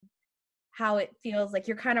how it feels like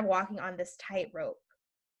you're kind of walking on this tightrope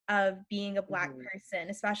of being a Black person,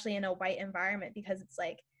 especially in a white environment, because it's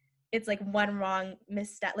like one wrong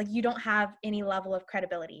misstep, like you don't have any level of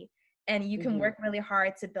credibility, and you can work really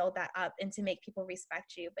hard to build that up and to make people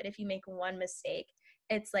respect you. But if you make one mistake,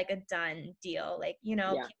 it's like a done deal. Like, you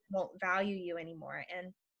know, people won't value you anymore.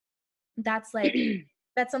 And that's like,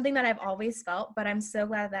 that's something that I've always felt, but I'm so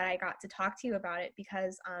glad that I got to talk to you about it,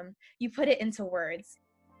 because you put it into words.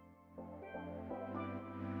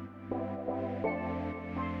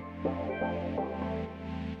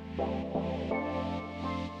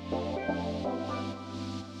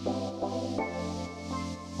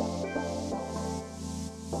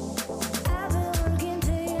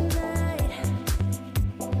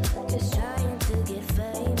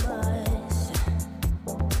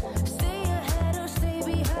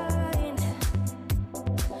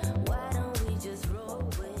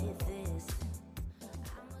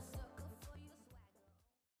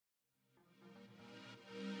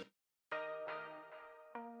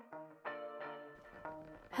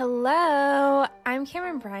 Hello, I'm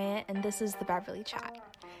Cameron Bryant, and this is the Beverly Chat.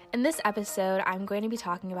 In this episode, I'm going to be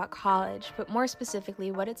talking about college, but more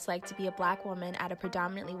specifically, what it's like to be a Black woman at a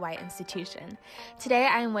predominantly white institution. Today,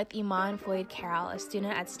 I am with Iman Floyd-Carroll, a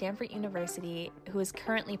student at Stanford University who is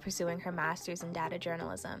currently pursuing her master's in data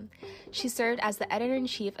journalism. She served as the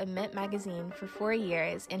editor-in-chief of Mint magazine for 4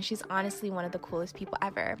 years, and she's honestly one of the coolest people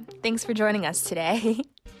ever. Thanks for joining us today.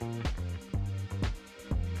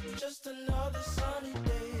 Just another sunny day.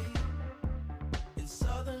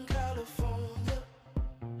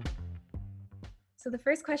 So the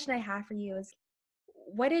first question I have for you is,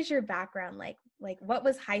 what is your background like? Like, what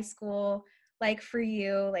was high school like for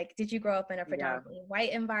you? Like, did you grow up in a predominantly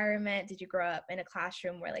white environment? Did you grow up in a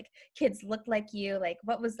classroom where like kids looked like you? Like,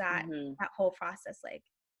 what was that whole process like?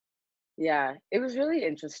 Yeah, it was really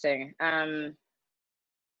interesting.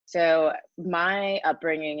 So my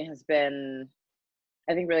upbringing has been,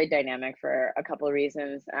 I think, really dynamic for a couple of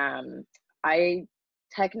reasons. I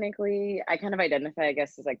kind of identify, I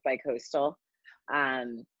guess, as like bi-coastal.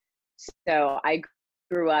 So I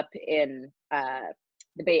grew up in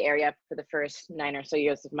the Bay Area for the first 9 or so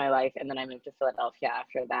years of my life, and then I moved to Philadelphia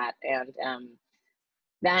after that. And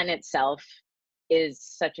that in itself is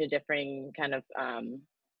such a different kind of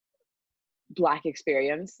Black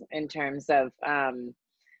experience in terms of,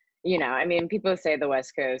 you know, I mean, people say the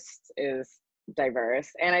West Coast is diverse,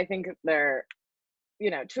 and I think they're, you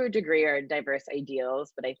know, to a degree are diverse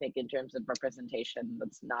ideals, but I think in terms of representation,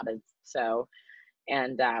 that's not as so.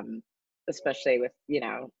 And especially with, you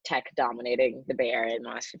know, tech dominating the Bay Area in the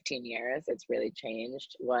last 15 years, it's really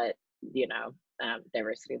changed what, you know,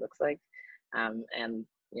 diversity looks like. And,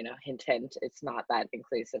 you know, hint, hint, it's not that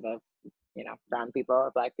inclusive of, you know, brown people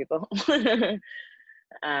or Black people.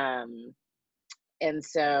 And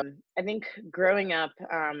so I think growing up,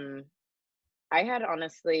 I had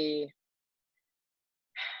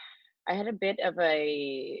a bit of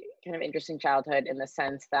a kind of interesting childhood in the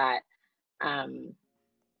sense that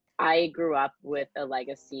I grew up with a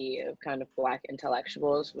legacy of kind of Black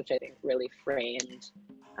intellectuals, which I think really framed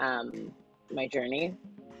my journey.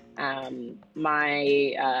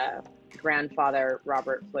 My grandfather,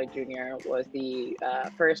 Robert Floyd Jr., was the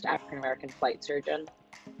first African-American flight surgeon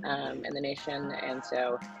in the nation. And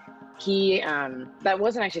so he, that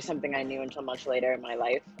wasn't actually something I knew until much later in my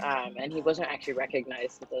life. And he wasn't actually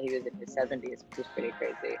recognized until he was in his 70s, which is pretty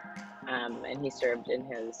crazy. And he served in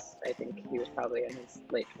his, I think he was probably in his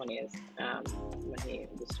late 20s when he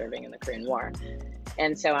was serving in the Korean War.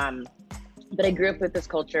 And so, but I grew up with this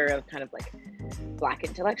culture of kind of like Black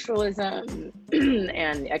intellectualism,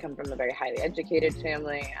 and I come from a very highly educated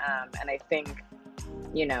family. And I think,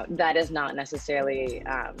 you know, that is not necessarily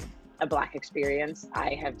a Black experience.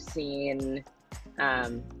 I have seen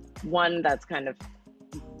one that's kind of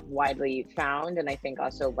widely found, and I think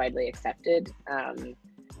also widely accepted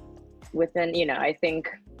within, you know, I think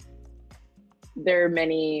there are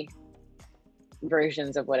many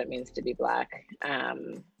versions of what it means to be Black.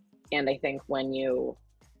 And I think when you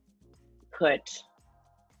put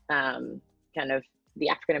kind of the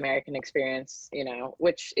African-American experience, you know,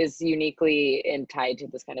 which is uniquely tied to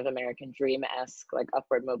this kind of American dream-esque, like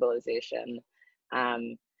upward mobilization.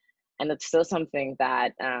 And it's still something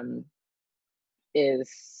that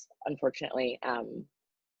is unfortunately,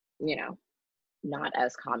 you know, not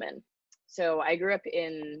as common. So I grew up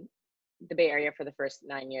in the Bay Area for the first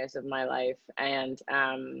 9 years of my life, and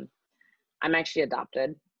I'm actually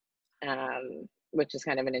adopted, which is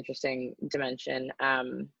kind of an interesting dimension.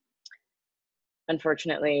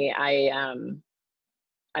 Unfortunately, I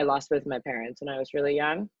lost both my parents when I was really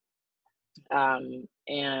young,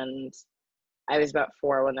 and I was about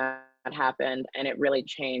 4 when that happened, and it really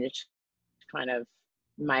changed kind of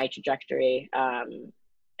my trajectory.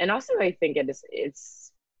 And also I think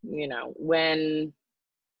it's, you know, when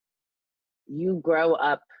you grow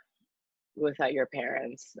up without your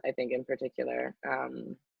parents, I think in particular,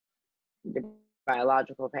 the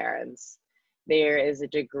biological parents, there is a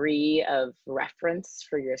degree of reference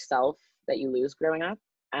for yourself that you lose growing up.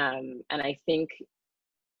 And I think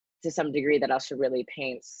to some degree that also really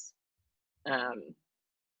paints um,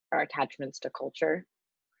 our attachments to culture.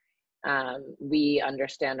 We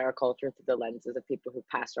understand our culture through the lenses of people who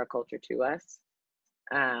passed our culture to us.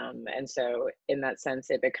 And so in that sense,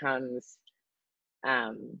 it becomes,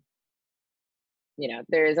 um, you know,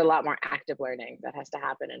 there is a lot more active learning that has to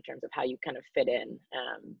happen in terms of how you kind of fit in.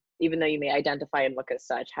 Even though you may identify and look as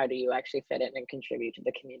such, how do you actually fit in and contribute to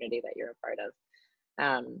the community that you're a part of?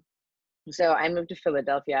 So I moved to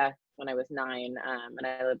Philadelphia when I was 9, and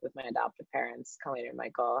I lived with my adoptive parents, Colleen and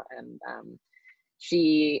Michael. And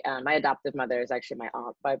my adoptive mother is actually my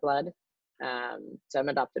aunt by blood. So I'm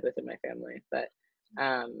adopted within my family, but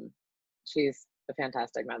she's a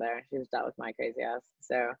fantastic mother. She's dealt with my crazy ass.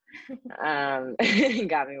 So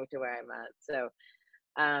got me to where I'm at. So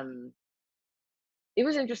it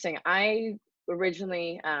was interesting. I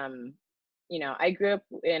originally, you know, I grew up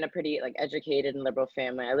in a pretty like educated and liberal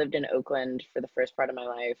family. I lived in Oakland for the first part of my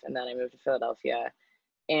life, and then I moved to Philadelphia.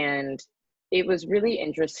 And it was really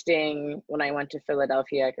interesting when I went to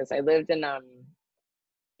Philadelphia, because I lived in an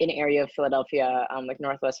area of Philadelphia, like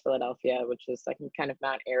Northwest Philadelphia, which is like kind of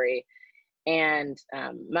Mount Airy. And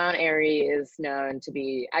Mount Airy is known to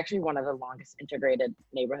be actually one of the longest integrated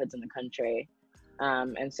neighborhoods in the country.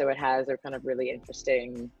 And so it has a kind of really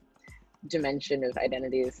interesting dimension of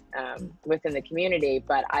identities within the community.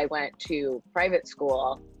 But I went to private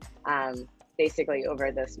school basically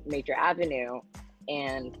over this major avenue,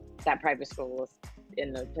 and that private school was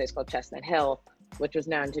in a place called Chestnut Hill, which was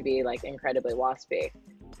known to be like incredibly waspy.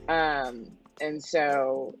 And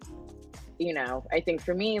so, you know, I think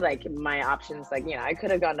for me, like my options, like, you know, I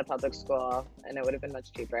could have gone to public school and it would have been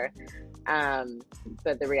much cheaper.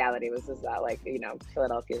 But the reality is that, like, you know,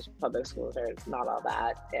 Philadelphia's public schools are not all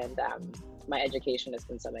that. And my education has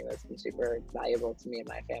been something that's been super valuable to me and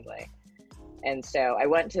my family. And so I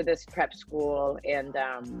went to this prep school, and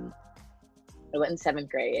I went in 7th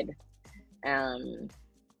grade. And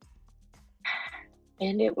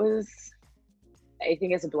it was, I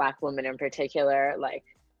think as a Black woman in particular, like,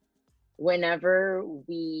 whenever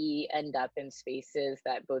we end up in spaces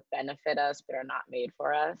that both benefit us but are not made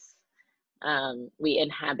for us, we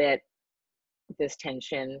inhabit this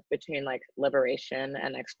tension between like liberation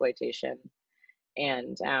and exploitation.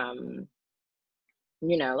 And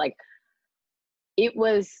you know, like, it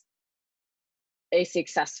was a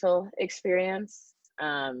successful experience,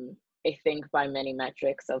 I think by many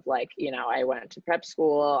metrics of, like, you know, I went to prep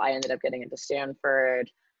school, I ended up getting into Stanford,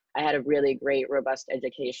 I had a really great, robust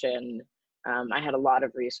education. I had a lot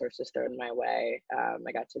of resources thrown my way.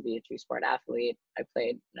 I got to be a 2-sport athlete. I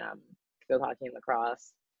played field hockey and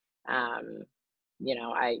lacrosse. You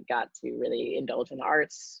know, I got to really indulge in the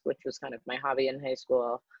arts, which was kind of my hobby in high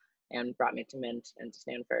school, and brought me to Mint and to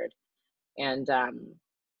Stanford. And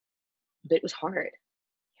but it was hard.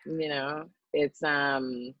 You know, it's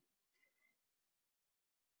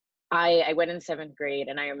I went in 7th grade,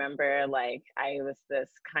 and I remember, like, I was this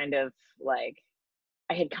kind of like,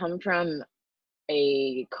 I had come from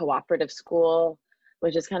a cooperative school,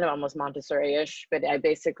 which is kind of almost Montessori-ish, but I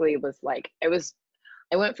basically was like, I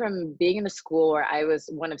went from being in a school where I was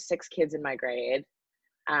one of 6 kids in my grade,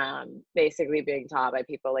 basically being taught by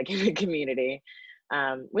people like in the community,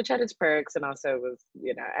 which had its perks and also was,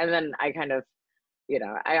 you know, and then I kind of, you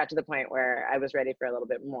know, I got to the point where I was ready for a little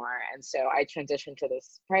bit more. And so I transitioned to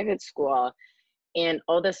this private school, and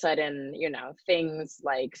all of a sudden, you know, things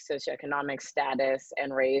like socioeconomic status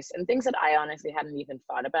and race and things that I honestly hadn't even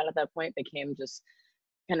thought about at that point became just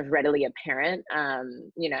kind of readily apparent,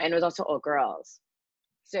 you know, and it was also all girls.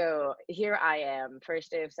 So here I am,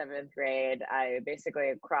 first day of 7th grade. I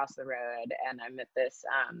basically crossed the road, and I'm at this,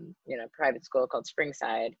 you know, private school called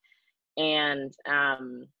Springside. And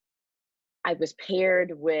I was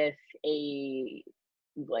paired with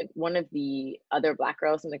like one of the other Black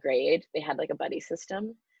girls in the grade. They had like a buddy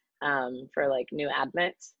system for like new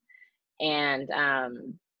admits. And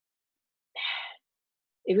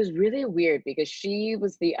it was really weird because she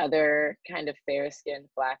was the other kind of fair-skinned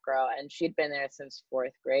Black girl, and she'd been there since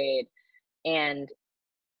 4th grade. And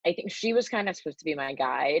I think she was kind of supposed to be my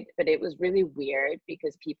guide, but it was really weird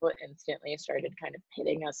because people instantly started kind of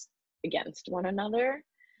pitting us against one another.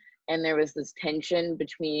 And there was this tension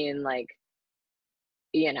between, like,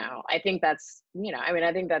 I think that's,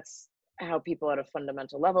 I think that's how people at a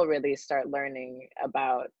fundamental level really start learning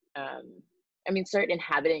about, start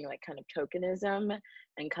inhabiting like kind of tokenism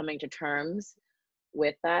and coming to terms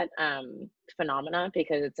with that phenomena,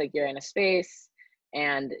 because it's like you're in a space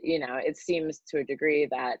and, it seems to a degree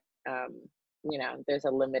that, there's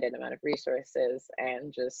a limited amount of resources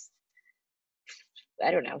and just,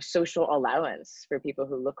 I don't know, social allowance for people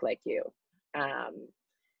who look like you.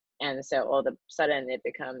 And so all of a sudden it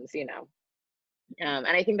becomes, and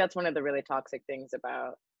I think that's one of the really toxic things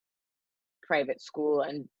about private school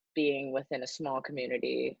and being within a small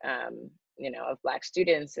community, of Black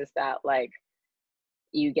students, is that like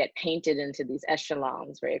you get painted into these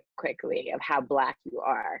echelons very quickly of how Black you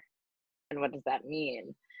are and what does that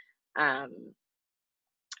mean.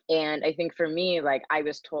 And I think for me, like I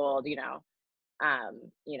was told, that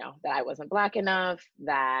I wasn't Black enough,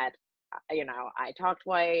 that I talked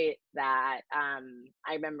white, that I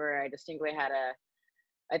remember I distinctly had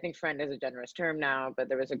I think friend is a generous term now, but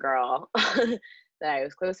there was a girl that I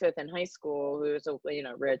was close with in high school who was a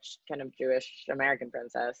rich kind of Jewish American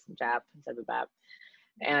princess, Jap, type of Bap.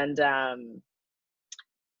 And I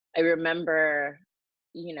remember,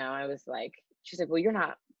 I was like, she's like, well, you're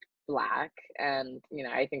not Black. And,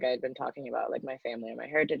 I think I had been talking about like my family and my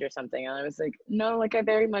heritage or something. And I was like, no, like I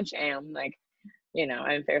very much am. Like,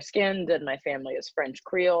 I'm fair skinned and my family is French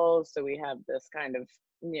Creole. So we have this kind of,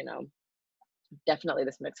 definitely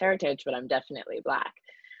this mixed heritage, but I'm definitely Black.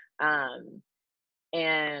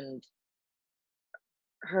 And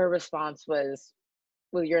her response was,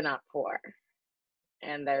 well, you're not poor.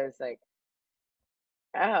 And I was like,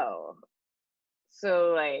 oh,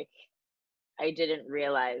 so like, I didn't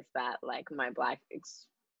realize that like my Black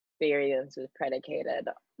experience was predicated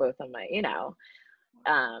both on my,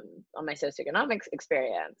 on my socioeconomic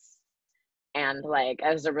experience. And like,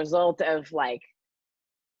 as a result of like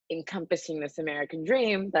encompassing this American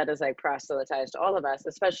dream that is like proselytized to all of us,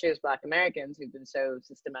 especially as Black Americans who've been so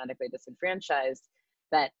systematically disenfranchised,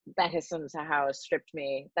 that has somehow stripped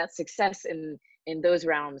me, that success in those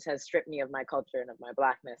realms has stripped me of my culture and of my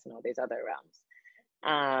Blackness and all these other realms.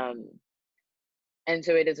 And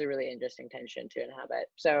so it is a really interesting tension to inhabit.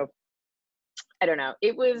 So I don't know,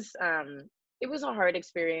 it was a hard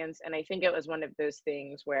experience. And I think it was one of those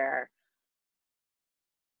things where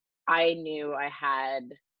I knew I had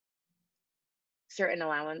certain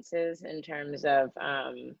allowances in terms of,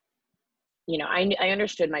 I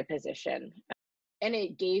understood my position, and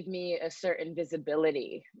it gave me a certain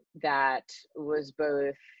visibility that was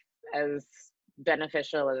both as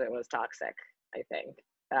beneficial as it was toxic, I think.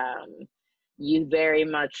 You very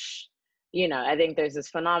much, I think there's this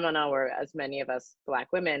phenomena where as many of us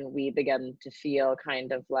Black women, we begin to feel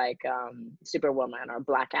kind of like Superwoman or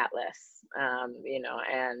Black Atlas, and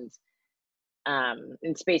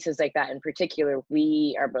in spaces like that in particular,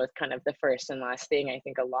 we are both kind of the first and last thing I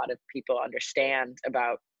think a lot of people understand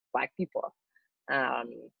about Black people.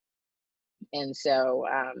 And so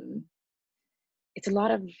it's a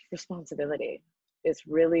lot of responsibility. It's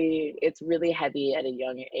really heavy at a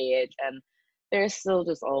young age, and there's still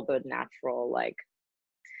just all the natural, like,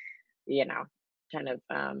 kind of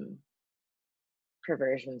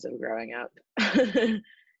perversions of growing up, to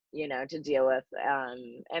deal with,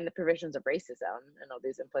 and the perversions of racism and all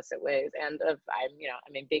these implicit ways, and of,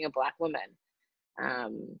 being a Black woman,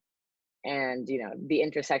 and, the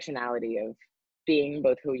intersectionality of being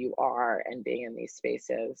both who you are and being in these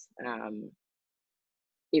spaces.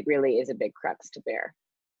 It really is a big crux to bear,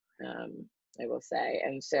 I will say.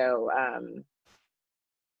 And so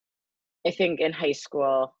I think in high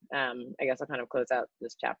school, I guess I'll kind of close out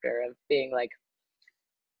this chapter of being like,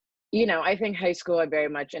 I think high school, I very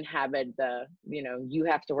much inhabit the, you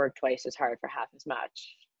have to work twice as hard for half as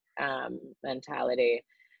much mentality.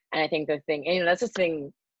 And I think the thing, and that's the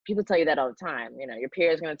thing, people tell you that all the time, your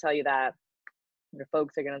peers are going to tell you that, your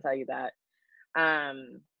folks are going to tell you that.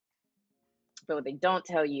 But what they don't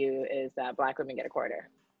tell you is that Black women get a quarter,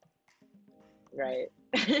 right?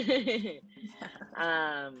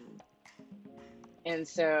 And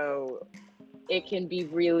so it can be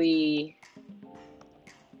really,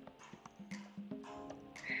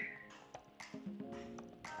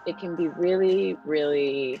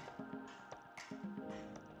 really,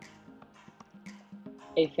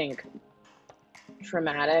 I think,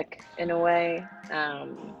 traumatic in a way,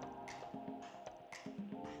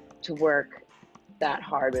 to work that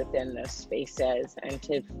hard within those spaces and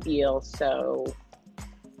to feel so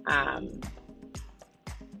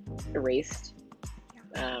erased.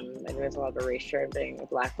 And there's a lot of erasure of being a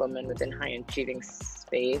Black woman within high achieving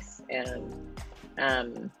space, and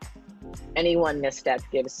any one misstep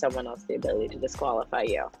gives someone else the ability to disqualify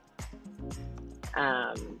you.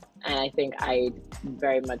 And I think I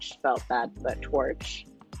very much felt that torch,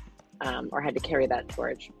 or had to carry that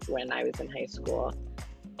torch when I was in high school.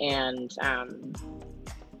 And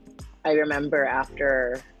I remember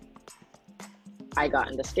after I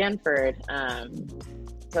got into Stanford,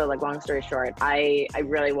 so like long story short, I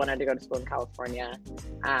really wanted to go to school in California.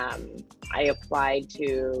 I applied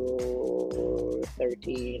to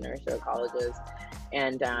 13 or so colleges,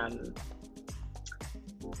 and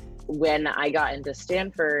when I got into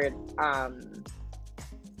Stanford, I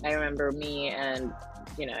remember me and,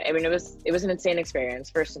 you know, I mean, it was an insane experience.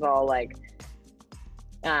 First of all, like,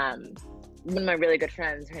 one of my really good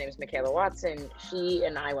friends, her name is Michaela Watson, she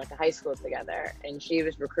and I went to high school together, and she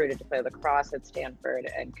was recruited to play lacrosse at Stanford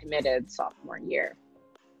and committed sophomore year.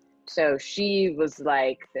 So she was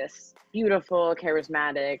like this beautiful,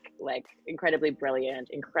 charismatic, like incredibly brilliant,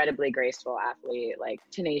 incredibly graceful athlete, like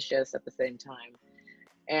tenacious at the same time.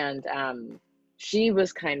 And she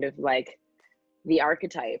was kind of like the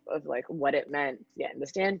archetype of like what it meant to get into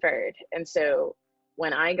Stanford. And so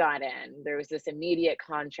when I got in, there was this immediate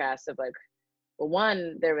contrast of like, well,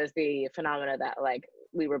 one, there was the phenomena that like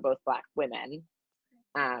we were both Black women.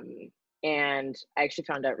 And I actually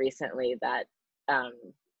found out recently that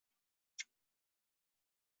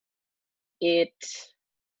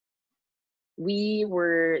we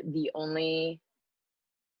are the only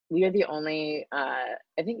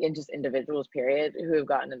I think in just individuals period who have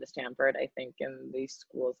gotten into Stanford, I think in the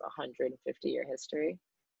school's 150-year history.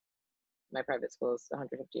 My private school's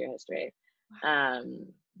 150-year history,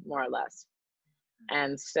 more or less.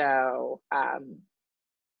 And so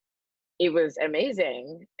it was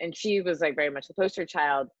amazing. And she was like very much the poster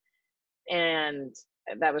child, and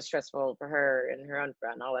that was stressful for her and her own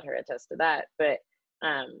friend. I'll let her attest to that. But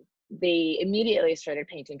they immediately started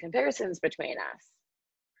painting comparisons between us.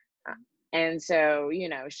 And so, you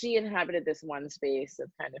know, she inhabited this one space of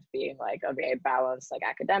kind of being like, okay, balanced, like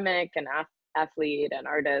academic and athlete and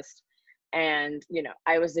artist. And, you know,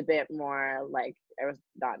 I was a bit more like, I was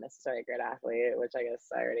not necessarily a great athlete, which I guess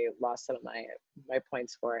I already lost some of my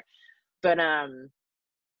points for, but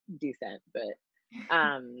decent. But,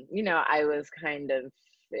 you know, I was kind of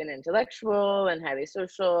an intellectual and highly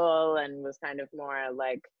social, and was kind of more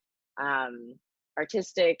like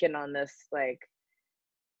artistic and on this like,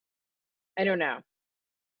 I don't know.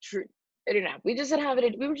 I don't know. We just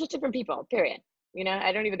inhabited, we were just different people, period. You know,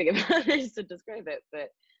 I don't even think of others to describe it, but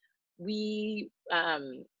we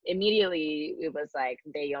immediately, it was like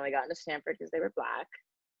they only got into Stanford because they were Black.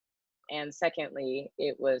 And secondly,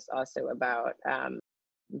 it was also about,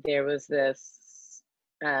 there was this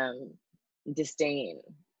disdain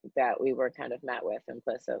that we were kind of met with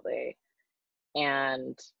implicitly.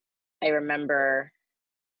 And I remember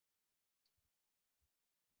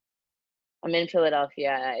I'm in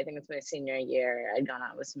Philadelphia. I think it's my senior year. I'd gone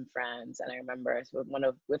out with some friends, and I remember with one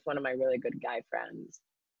of my really good guy friends,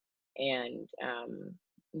 and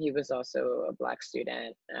he was also a Black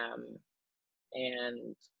student.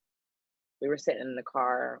 And we were sitting in the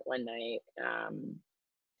car one night,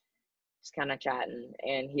 just kind of chatting,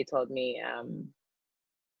 and he told me,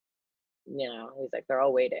 you know, he's like, they're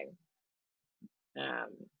all waiting.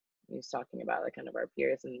 He was talking about like kind of our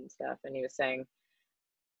peers and stuff, and he was saying,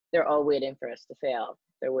 they're all waiting for us to fail.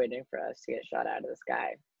 They're waiting for us to get shot out of the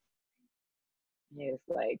sky. He was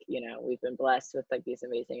like, you know, we've been blessed with like these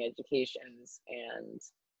amazing educations, and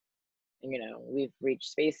you know, we've reached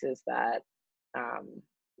spaces that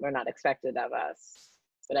were not expected of us,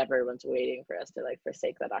 but everyone's waiting for us to like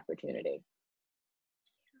forsake that opportunity.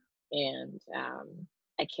 And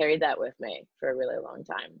I carried that with me for a really long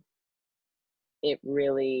time. It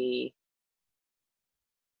really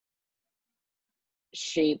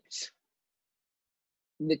shaped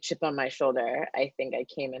the chip on my shoulder I think I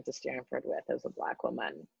came into Stanford with as a Black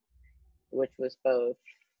woman, which was both.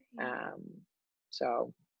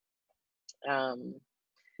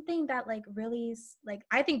 Thing that like really like,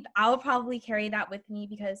 I think I'll probably carry that with me,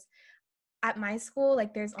 because at my school,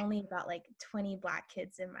 like there's only about like 20 Black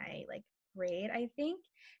kids in my like grade, I think.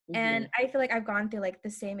 And I feel like I've gone through like the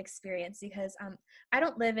same experience, because I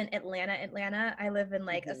don't live in Atlanta. I live in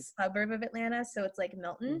like a suburb of Atlanta, so it's like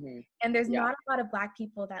Milton. And there's not a lot of Black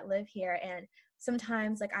people that live here. And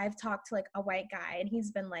sometimes like I've talked to like a white guy, and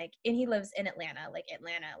he's been like, and he lives in Atlanta, like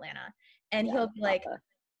Atlanta. And he'll be like,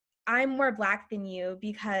 I'm more Black than you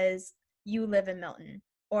because you live in Milton,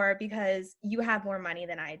 or because you have more money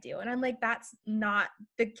than I do. And I'm like, that's not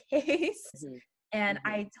the case. And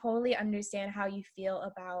I totally understand how you feel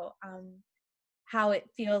about how it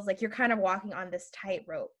feels like you're kind of walking on this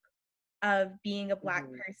tightrope of being a Black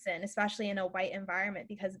person, especially in a white environment,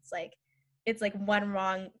 because it's like one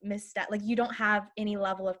wrong misstep, like you don't have any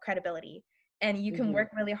level of credibility, and you can work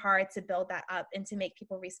really hard to build that up and to make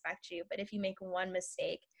people respect you, but if you make one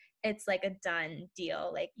mistake, it's like a done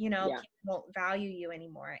deal, like, you know, Yeah. people won't value you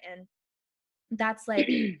anymore. And that's like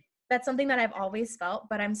that's something that I've always felt,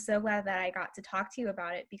 but I'm so glad that I got to talk to you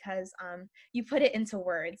about it, because you put it into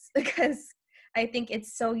words because I think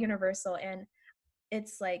it's so universal, and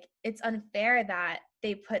it's like it's unfair that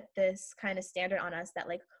they put this kind of standard on us that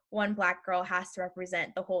like one Black girl has to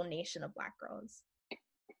represent the whole nation of Black girls.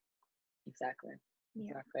 Exactly.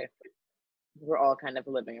 Yeah. Exactly. We're all kind of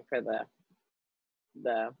living for the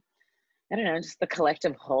I don't know, just the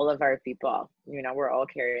collective whole of our people. You know, we're all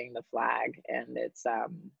carrying the flag, and it's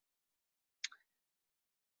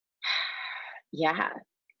yeah,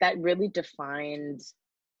 that really defined.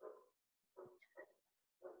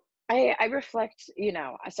 I reflect, you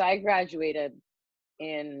know, so I graduated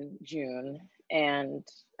in June, and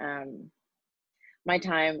my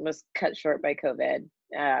time was cut short by COVID.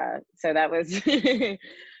 So that was,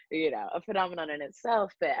 you know, a phenomenon in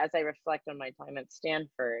itself. But as I reflect on my time at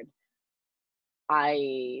Stanford,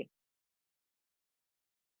 I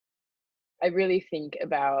I really think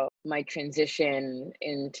about my transition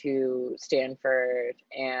into Stanford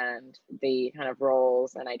and the kind of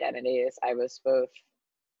roles and identities I was both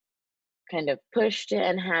kind of pushed to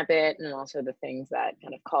inhabit, and also the things that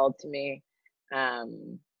kind of called to me,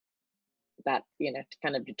 um, that, you know,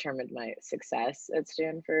 kind of determined my success at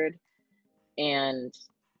Stanford. And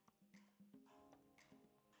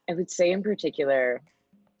I would say in particular,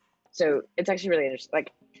 so it's actually really interesting.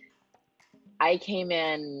 Like, I came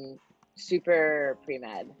in super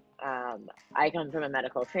pre-med. I come from a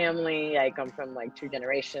medical family. I come from like two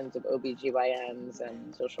generations of OBGYNs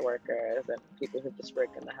and social workers and people who just work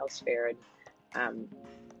in the health sphere. And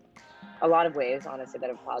a lot of ways, honestly, that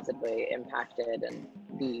have positively impacted and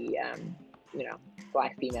the, you know,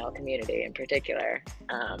 Black female community in particular.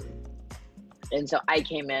 And so I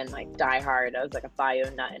came in like diehard. I was like a bio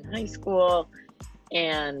nut in high school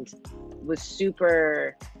and was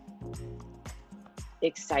super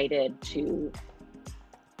excited to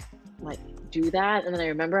like do that. And then I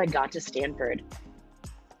remember I got to Stanford,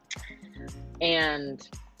 and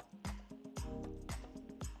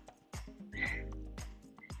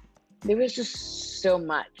there was just so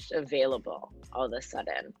much available all of a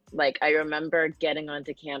sudden. Like, I remember getting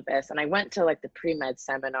onto campus, and I went to like the pre-med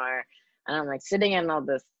seminar, and I'm like sitting in all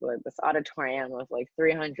this like, this auditorium with like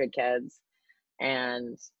 300 kids,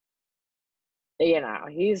 and you know,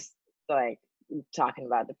 he's like talking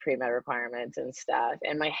about the pre-med requirements and stuff,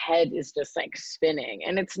 and my head is just like spinning,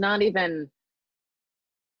 and it's not even,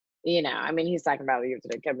 you know, I mean, he's talking about you have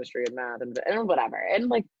to do chemistry and math and whatever, and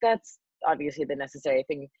like that's obviously the necessary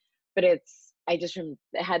thing, but it's, I just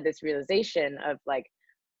had this realization of like,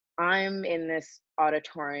 I'm in this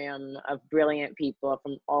auditorium of brilliant people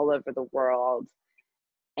from all over the world,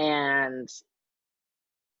 and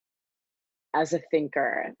as a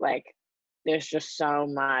thinker, like, there's just so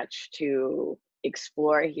much to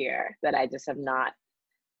explore here that I just have not,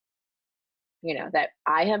 you know, that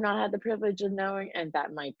I have not had the privilege of knowing, and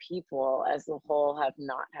that my people as a whole have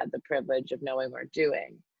not had the privilege of knowing or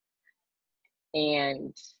doing.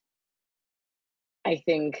 And I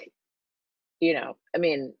think, you know, I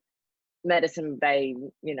mean, medicine by,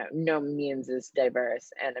 you know, no means is diverse,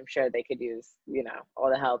 and I'm sure they could use, you know, all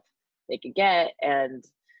the help they could get, and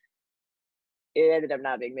it ended up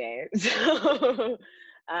not being me. So,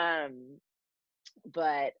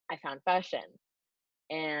 but I found fashion,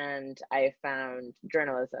 and I found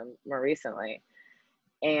journalism more recently,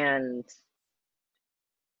 and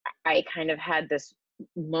I kind of had this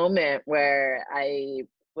moment where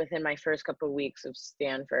within my first couple of weeks of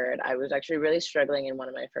Stanford, I was actually really struggling in one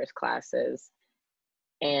of my first classes,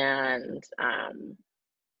 and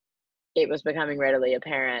it was becoming readily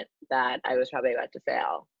apparent that I was probably about to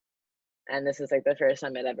fail. And this is like the first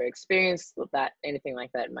time I'd ever experienced that, anything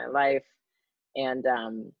like that in my life. And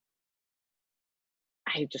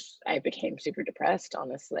I became super depressed,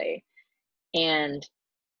 honestly. And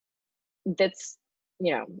that's,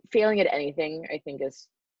 you know, failing at anything, I think, is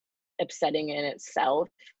upsetting in itself.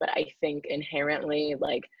 But I think inherently,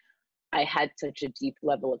 like, I had such a deep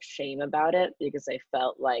level of shame about it, because I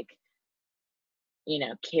felt like, you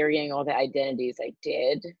know, carrying all the identities I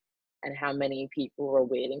did and how many people were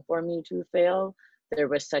waiting for me to fail, there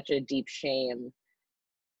was such a deep shame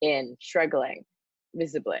in struggling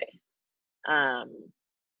visibly. Um,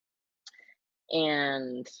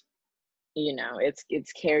 and, you know, it's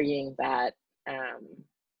carrying that,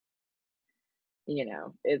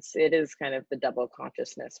 it is kind of the double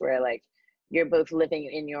consciousness where like you're both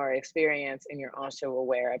living in your experience and you're also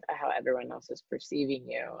aware of how everyone else is perceiving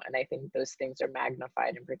you. And I think those things are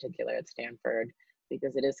magnified in particular at Stanford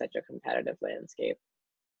because it is such a competitive landscape.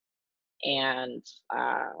 And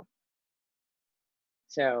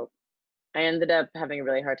so I ended up having a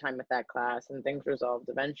really hard time with that class, and things resolved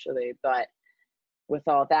eventually. But with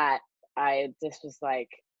all that, I just was like,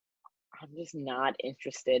 I'm just not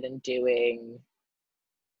interested in doing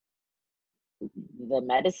the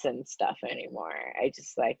medicine stuff anymore. I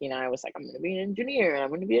just like, I was like, I'm going to be an engineer, I'm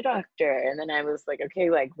going to be a doctor. And then I was like,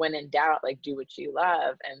 okay, like when in doubt, like do what you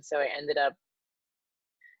love. And so I ended up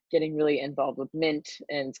getting really involved with Mint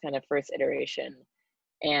in its kind of first iteration,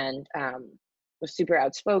 and was super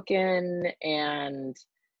outspoken and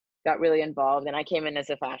got really involved. And I came in as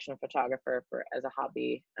a fashion photographer as a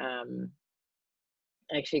hobby. I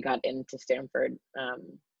actually got into Stanford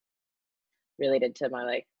related to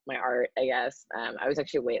my art, I guess. I was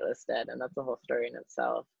actually waitlisted, and that's a whole story in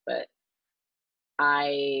itself. But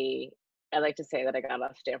I like to say that I got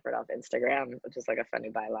off Stanford off Instagram, which is like a funny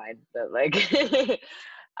byline. But like,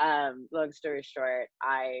 long story short,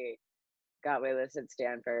 I got waitlisted at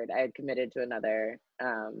Stanford. I had committed to another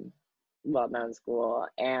well-known school,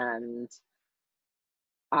 and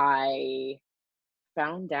I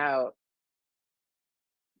found out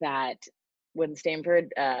that when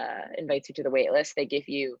Stanford invites you to the wait list, they give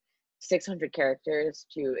you 600 characters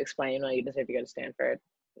to explain why you deserve to go to Stanford.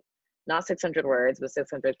 Not 600 words, but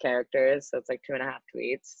 600 characters. So it's like 2.5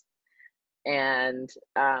 tweets. And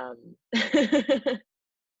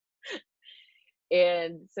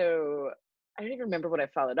and so I don't even remember what I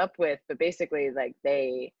followed up with, but basically like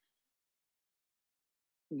they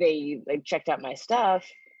like checked out my stuff,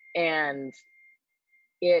 and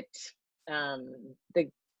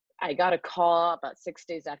I got a call about 6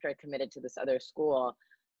 days after I committed to this other school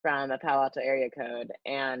from a Palo Alto area code.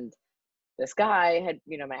 And this guy had,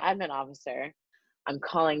 my admin officer, I'm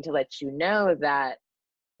calling to let you know that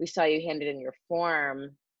we saw you handed in your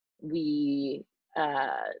form. We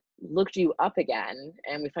looked you up again,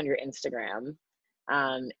 and we found your Instagram.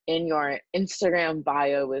 In your Instagram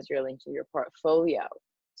bio was your link to your portfolio.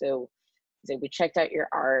 So we checked out your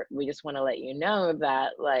art. We just want to let you know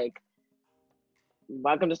that, like,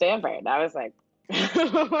 welcome to Stanford. I was like,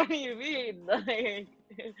 what do you mean? Like,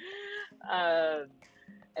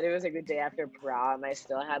 and it was like the day after prom. I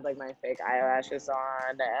still had like my fake eyelashes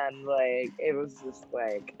on, and like it was just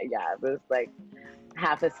like, yeah, it was like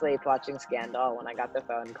half asleep watching Scandal when I got the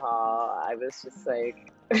phone call. I was just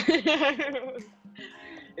like, it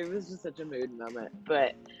was just such a mood moment.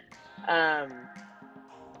 But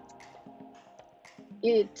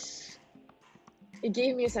it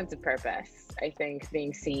gave me a sense of purpose. I think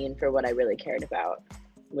being seen for what I really cared about,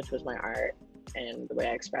 which was my art and the way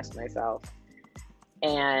I expressed myself.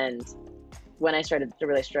 And when I started to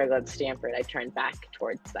really struggle at Stanford, I turned back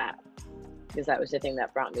towards that because that was the thing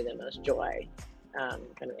that brought me the most joy, kind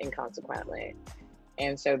of inconsequently.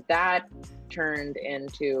 And so that turned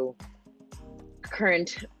into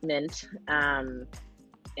current Mint. And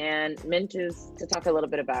Mint is, to talk a little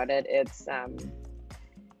bit about it, it's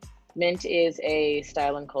Mint is a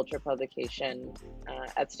style and culture publication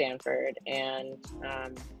at Stanford, and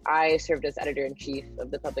I served as editor-in-chief of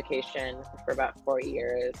the publication for about 4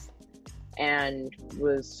 years, and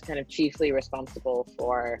was kind of chiefly responsible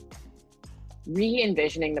for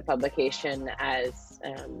re-envisioning the publication as,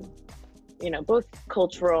 both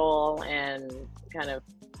cultural and kind of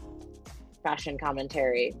fashion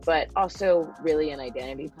commentary, but also really an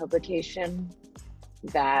identity publication,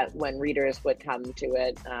 that when readers would come to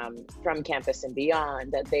it from campus and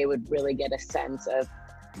beyond, that they would really get a sense of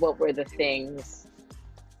what were the things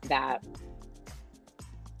that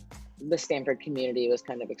the Stanford community was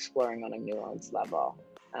kind of exploring on a nuanced level.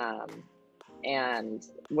 And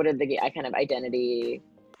what are the kind of identity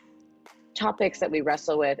topics that we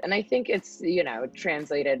wrestle with. And I think it's,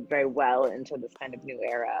 translated very well into this kind of new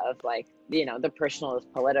era of like, the personal is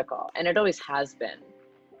political. And it always has been.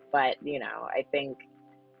 But, I think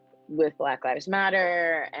with Black Lives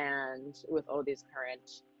Matter and with all these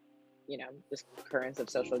current, this currents of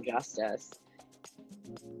social justice,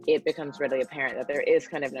 it becomes really apparent that there is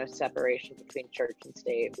kind of no separation between church and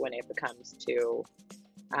state when it comes to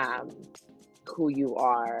who you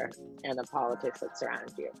are and the politics that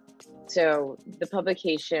surround you. So the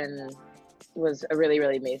publication was a really,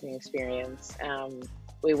 really amazing experience.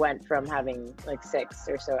 We went from having like 6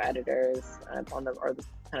 or so editors on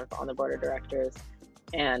the board of directors,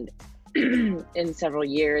 and in several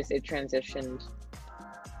years it transitioned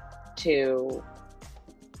to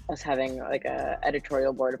us having like a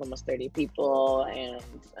editorial board of almost 30 people, and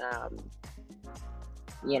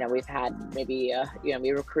we've had maybe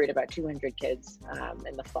we recruit about 200 kids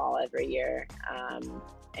in the fall every year,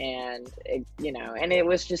 and it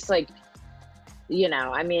was just like,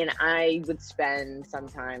 I would spend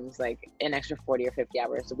sometimes like an extra 40 or 50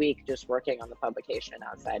 hours a week just working on the publication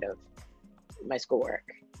outside of my schoolwork.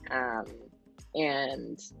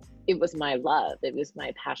 And it was my love. It was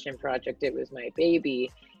my passion project. It was my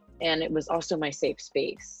baby. And it was also my safe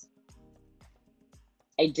space.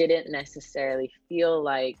 I didn't necessarily feel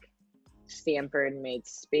like Stanford made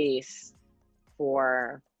space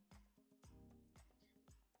for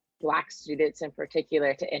Black students in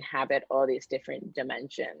particular to inhabit all these different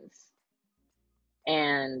dimensions.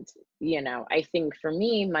 And, I think for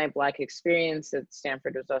me, my Black experience at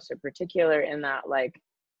Stanford was also particular in that, like,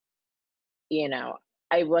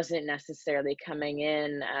 I wasn't necessarily coming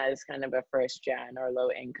in as kind of a first gen or low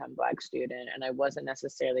income Black student. And I wasn't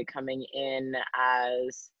necessarily coming in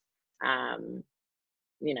as, an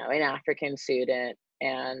African student.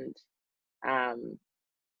 And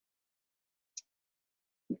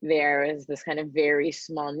there is this kind of very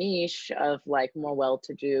small niche of like more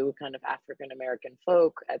well-to-do kind of African American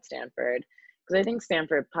folk at Stanford, because I think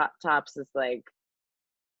Stanford tops is like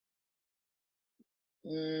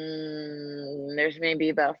there's maybe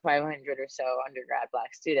about 500 or so undergrad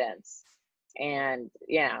Black students, and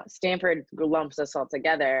Stanford lumps us all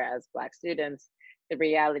together as Black students. The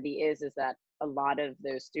reality is that a lot of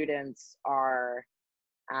those students are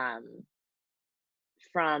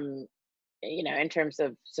from, in terms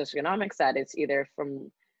of socioeconomic status, either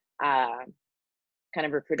from kind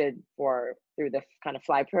of recruited through the kind of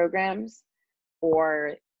fly programs,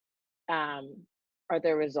 or are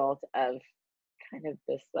the result of kind of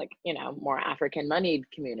this like, more African moneyed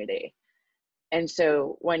community. And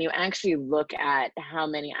so when you actually look at how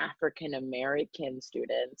many African American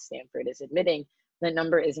students Stanford is admitting, the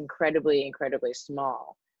number is incredibly, incredibly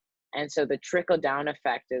small. And so the trickle down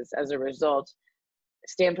effect is, as a result,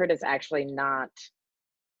 Stanford is actually not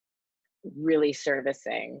really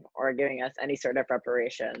servicing or giving us any sort of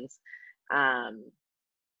reparations kind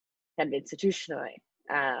of institutionally.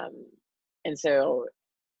 And so,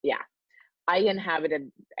 I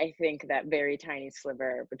inhabited, I think, that very tiny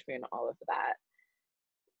sliver between all of that,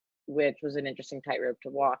 which was an interesting tightrope to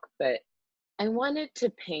walk. But I wanted to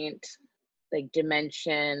paint like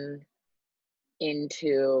dimension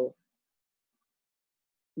into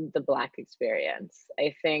the Black experience.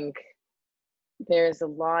 I think there's a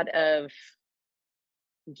lot of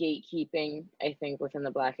gatekeeping, I think, within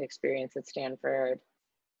the Black experience at Stanford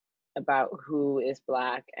about who is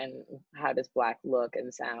Black and how does Black look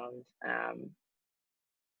and sound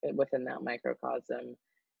within that microcosm.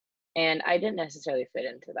 And I didn't necessarily fit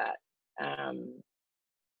into that.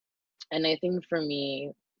 And I think for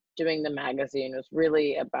me, doing the magazine was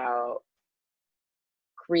really about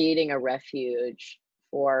creating a refuge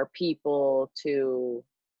for people to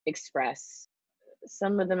express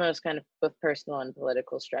some of the most kind of both personal and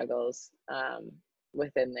political struggles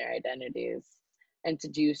within their identities, and to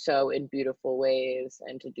do so in beautiful ways,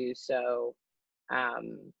 and to do so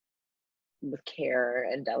with care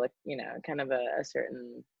and kind of a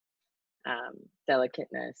certain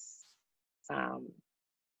delicateness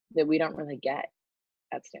that we don't really get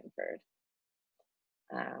at Stanford.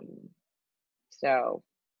 So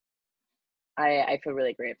I feel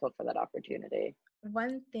really grateful for that opportunity.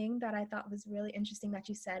 One thing that I thought was really interesting that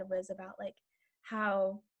you said was about like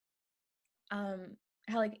how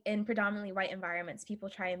like in predominantly white environments, people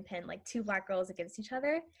try and pin like two Black girls against each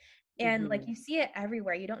other. And like you see it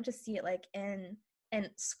everywhere. You don't just see it like in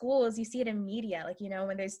schools, you see it in media. Like,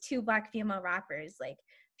 when there's two Black female rappers, like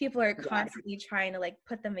people are constantly trying to like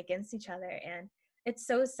put them against each other. And it's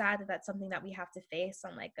so sad that that's something that we have to face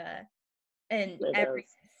on like every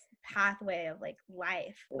pathway of like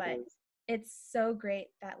life. But it's so great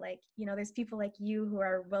that like, there's people like you who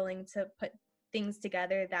are willing to put things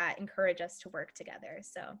together that encourage us to work together.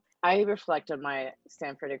 So I reflect on my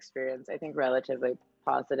Stanford experience, I think, relatively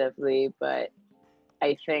positively, but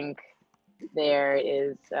I think there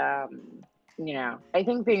is, I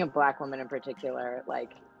think being a Black woman in particular,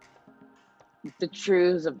 like the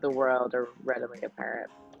truths of the world are readily apparent.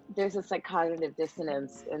 There's this like cognitive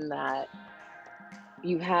dissonance in that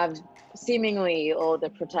you have seemingly all the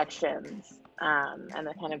protections and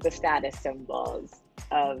the kind of the status symbols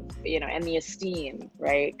of, and the esteem,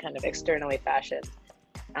 right, kind of externally fashioned.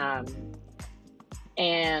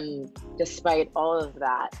 And despite all of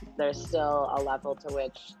that, there's still a level to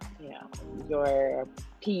which, your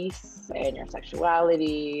peace and your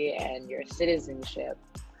sexuality and your citizenship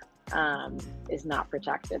is not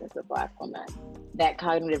protected as a Black woman. That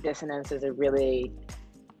cognitive dissonance is a really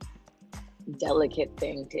delicate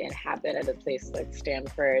thing to inhabit at a place like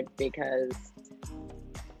Stanford, because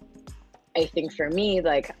I think for me,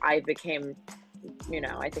 like, I became,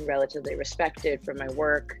 I think relatively respected for my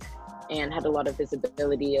work and had a lot of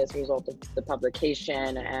visibility as a result of the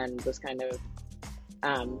publication, and was kind of,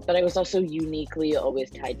 but I was also uniquely always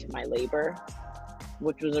tied to my labor,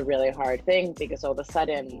 which was a really hard thing, because all of a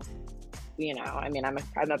sudden,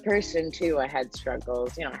 I'm a person too. I had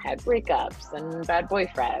struggles, I had breakups and bad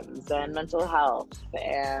boyfriends and mental health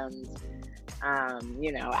and,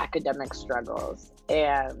 academic struggles,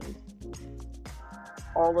 and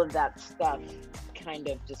all of that stuff kind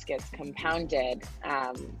of just gets compounded,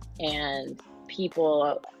 and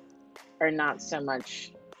people are not so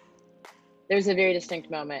much. There's a very distinct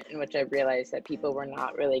moment in which I realized that people were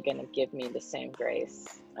not really going to give me the same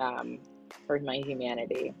grace for my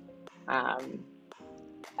humanity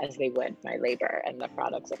as they would my labor and the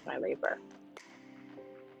products of my labor.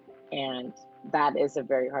 And that is a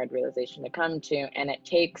very hard realization to come to, and it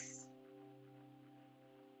takes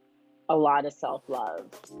a lot of self-love.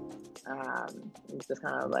 It's just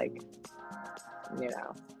kind of like,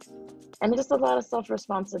 and just a lot of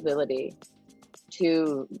self-responsibility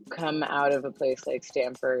to come out of a place like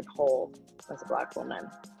Stanford whole as a Black woman.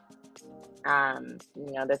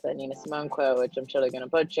 There's that Nina Simone quote, which I'm totally going to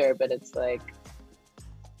butcher, but it's like,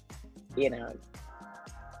 you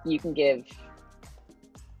can give,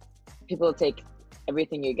 people will take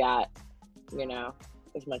everything you got,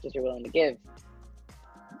 as much as you're willing to give.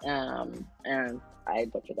 And I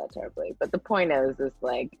butchered that terribly. But the point is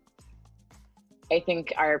like, I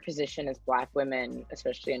think our position as Black women,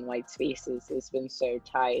 especially in white spaces, has been so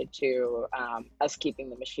tied to us keeping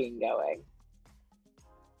the machine going.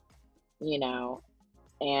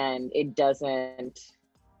 And it doesn't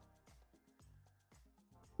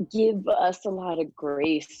give us a lot of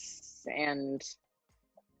grace and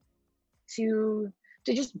to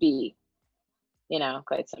just be,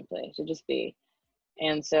 quite simply, to just be.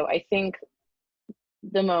 And so I think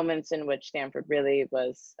the moments in which Stanford really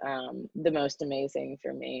was the most amazing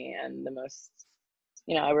for me, and the most,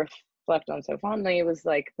 I reflect on so fondly, was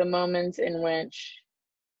like the moments in which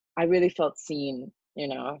I really felt seen,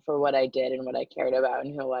 for what I did and what I cared about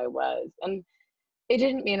and who I was. And it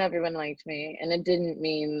didn't mean everyone liked me, and it didn't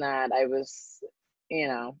mean that I was,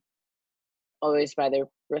 always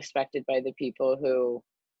respected by the people who,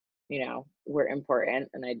 were important,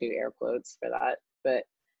 and I do air quotes for that. But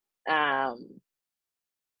I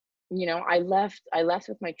left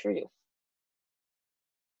with my truth,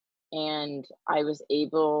 and I was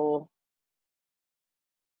able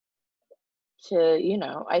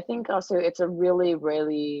to, I think also it's a really,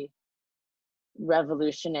 really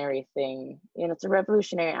revolutionary thing. It's a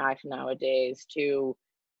revolutionary act nowadays to,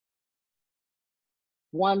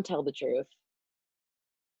 one, tell the truth,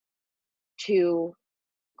 two,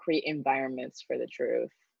 create environments for the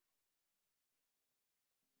truth,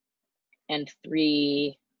 and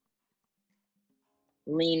three,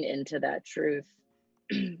 lean into that truth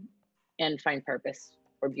and find purpose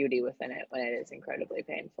or beauty within it when it is incredibly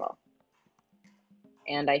painful.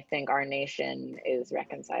 And I think our nation is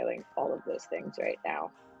reconciling all of those things right now.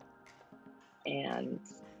 And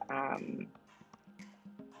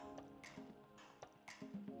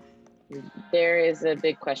there is a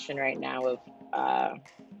big question right now of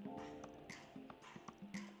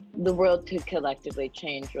the world could collectively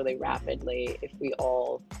change really rapidly if we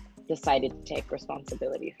all decided to take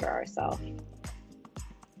responsibility for ourselves.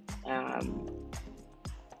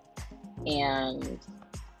 And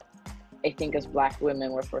I think as Black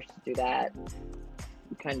women, we're forced to do that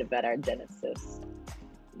kind of at our genesis,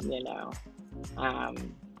 and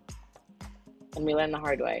we learn the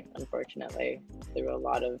hard way, unfortunately, through a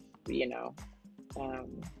lot of,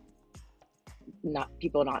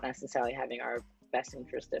 people not necessarily having our best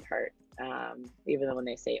interest at heart, even though when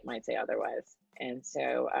they say it might say otherwise. And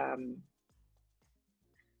so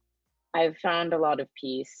I've found a lot of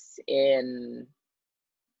peace in,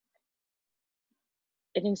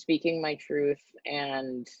 I think, speaking my truth.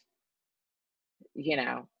 And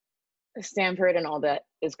Stanford and all that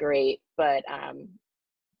is great, but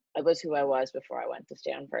I was who I was before I went to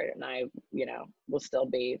Stanford, and I will still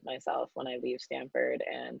be myself when I leave Stanford.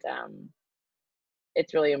 And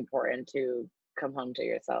it's really important to come home to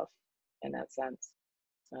yourself in that sense,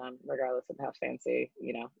 regardless of how fancy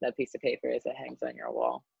that piece of paper is that hangs on your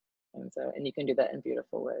wall. And you can do that in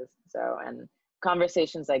beautiful ways. So, and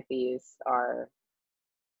conversations like these are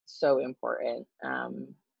so important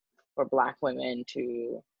for Black women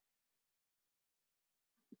to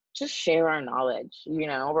just share our knowledge. You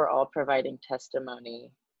know, we're all providing testimony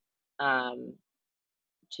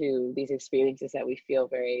to these experiences that we feel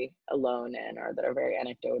very alone in, or that are very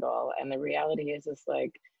anecdotal. And the reality is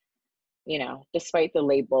like, you know, despite the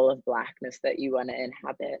label of Blackness that you want to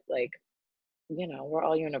inhabit, like, you know, we're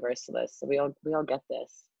all universalists. So we all get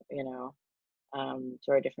this, you know,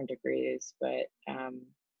 to our different degrees. But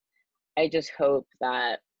I just hope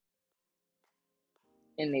that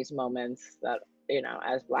in these moments that, you know,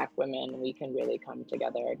 as Black women, we can really come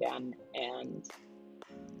together again and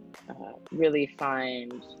really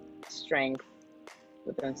find strength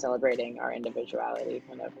within celebrating our individuality,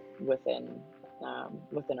 kind of within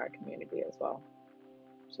our community as well.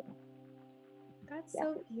 So that's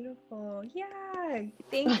so beautiful. Yeah,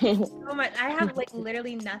 thank you so much. I have like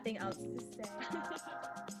literally nothing else to say.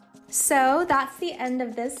 So that's the end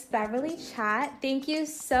of this Beverly chat. Thank you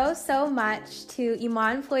so much to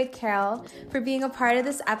Iman Floyd-Carroll for being a part of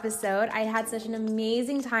this episode. I had such an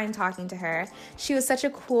amazing time talking to her. She was such a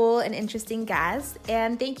cool and interesting guest.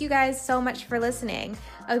 And thank you guys so much for listening.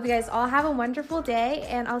 I hope you guys all have a wonderful day,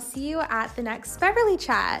 and I'll see you at the next Beverly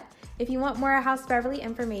chat. If you want more House Beverly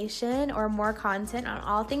information or more content on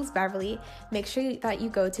all things Beverly, make sure that you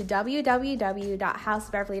go to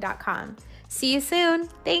www.housebeverly.com. See you soon.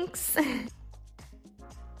 Thanks.